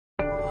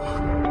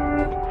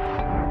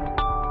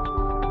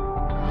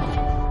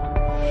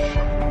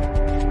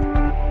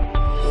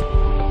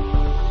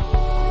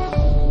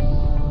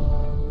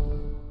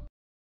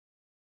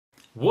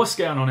What's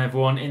going on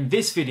everyone? In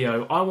this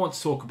video I want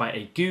to talk about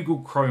a Google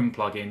Chrome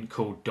plugin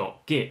called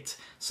 .git.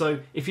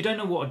 So if you don't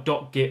know what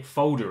a .git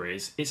folder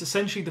is, it's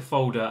essentially the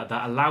folder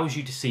that allows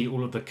you to see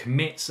all of the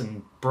commits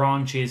and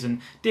branches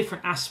and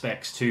different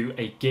aspects to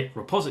a Git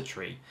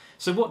repository.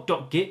 So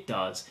what .git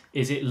does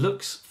is it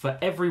looks for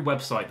every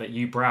website that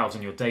you browse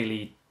on your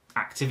daily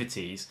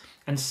activities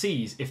and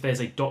sees if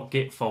there's a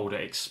 .git folder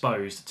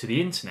exposed to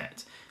the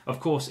internet. Of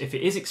course, if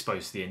it is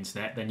exposed to the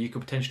internet, then you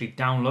could potentially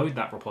download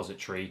that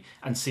repository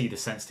and see the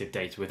sensitive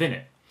data within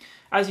it.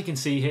 As you can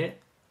see here,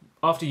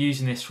 after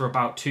using this for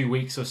about 2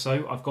 weeks or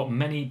so, I've got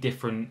many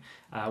different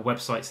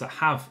websites that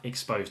have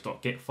exposed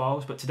 .git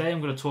files, but today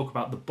I'm going to talk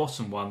about the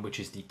bottom one, which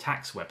is the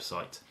tax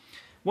website.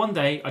 One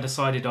day I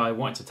decided I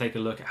wanted to take a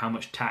look at how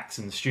much tax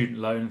and student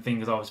loan and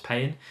things I was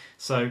paying,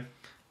 so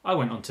I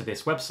went onto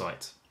this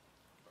website.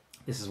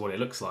 This is what it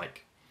looks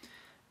like.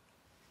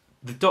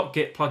 The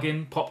 .git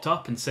plugin popped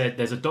up and said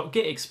there's a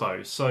 .git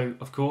exposed, so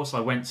of course I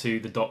went to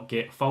the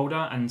 .git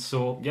folder and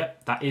saw,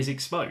 yep, that is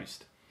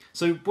exposed.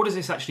 So what does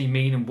this actually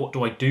mean and what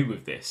do I do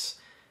with this?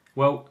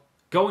 Well,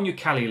 go on your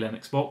Kali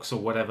Linux box or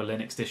whatever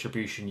Linux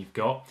distribution you've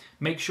got,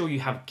 make sure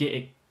you have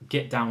Git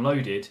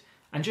downloaded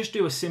and just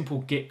do a simple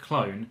Git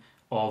clone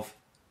of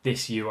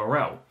this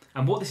URL.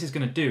 And what this is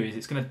going to do is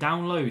it's going to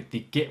download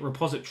the Git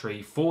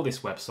repository for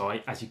this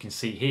website, as you can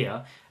see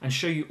here, and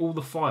show you all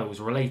the files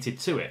related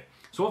to it.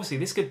 So obviously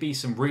this could be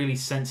some really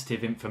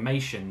sensitive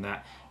information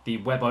that the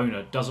web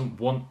owner doesn't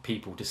want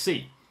people to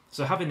see.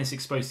 So having this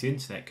exposed to the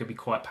internet could be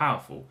quite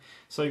powerful.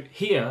 So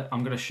here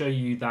I'm going to show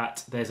you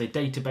that there's a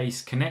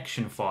database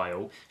connection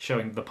file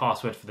showing the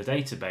password for the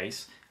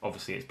database.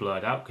 Obviously it's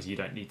blurred out because you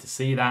don't need to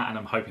see that, and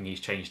I'm hoping he's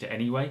changed it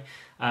anyway.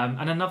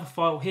 And another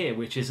file here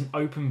which is an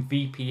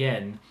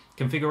OpenVPN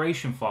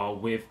configuration file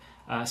with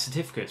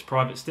certificates,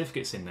 private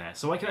certificates in there.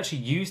 So I can actually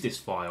use this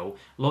file,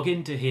 log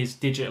into his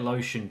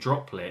DigitalOcean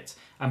droplet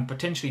and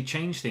potentially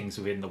change things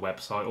within the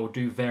website or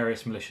do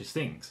various malicious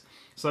things.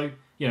 So,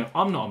 you know,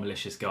 I'm not a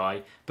malicious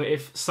guy, but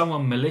if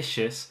someone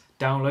malicious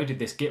downloaded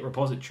this Git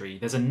repository,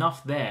 there's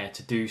enough there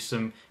to do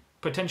some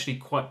potentially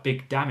quite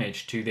big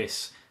damage to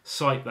this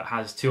site that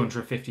has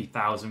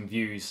 250,000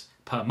 views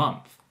per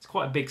month. It's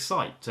quite a big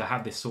site to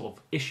have this sort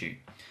of issue.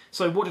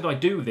 So what did I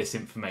do with this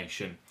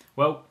information?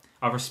 Well,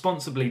 I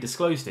responsibly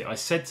disclosed it. I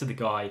said to the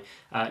guy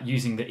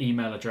using the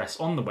email address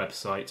on the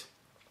website,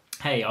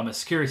 hey, I'm a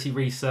security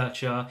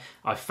researcher.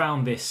 I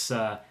found this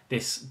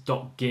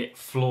 .git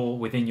flaw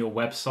within your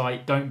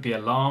website. Don't be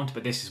alarmed,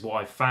 but this is what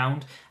I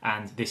found,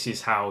 and this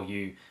is how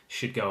you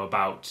should go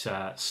about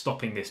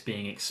stopping this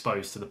being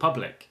exposed to the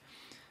public.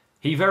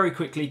 He very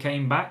quickly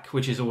came back,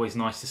 which is always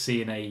nice to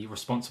see in a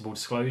responsible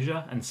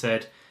disclosure, and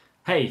said,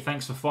 hey,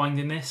 thanks for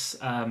finding this.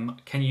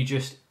 Can you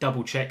just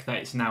double check that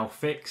it's now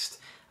fixed?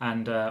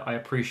 And I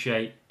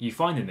appreciate you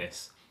finding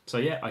this. So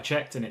yeah, I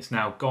checked and it's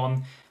now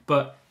gone.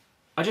 But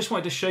I just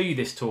wanted to show you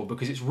this tool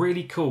because it's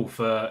really cool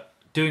for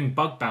doing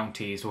bug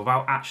bounties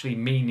without actually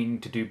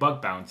meaning to do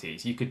bug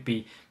bounties. You could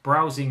be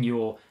browsing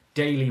your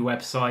daily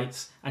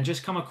websites and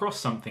just come across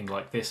something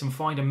like this and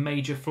find a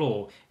major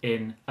flaw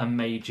in a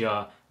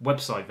major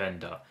website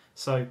vendor.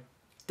 So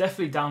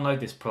definitely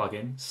download this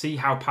plugin, see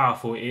how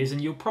powerful it is, and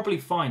you'll probably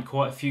find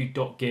quite a few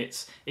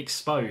 .gits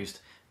exposed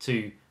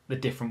to the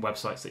different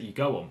websites that you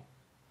go on.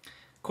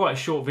 Quite a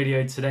short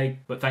video today,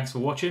 but thanks for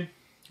watching.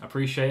 I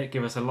appreciate it.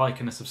 Give us a like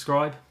and a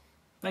subscribe.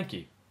 Thank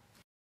you.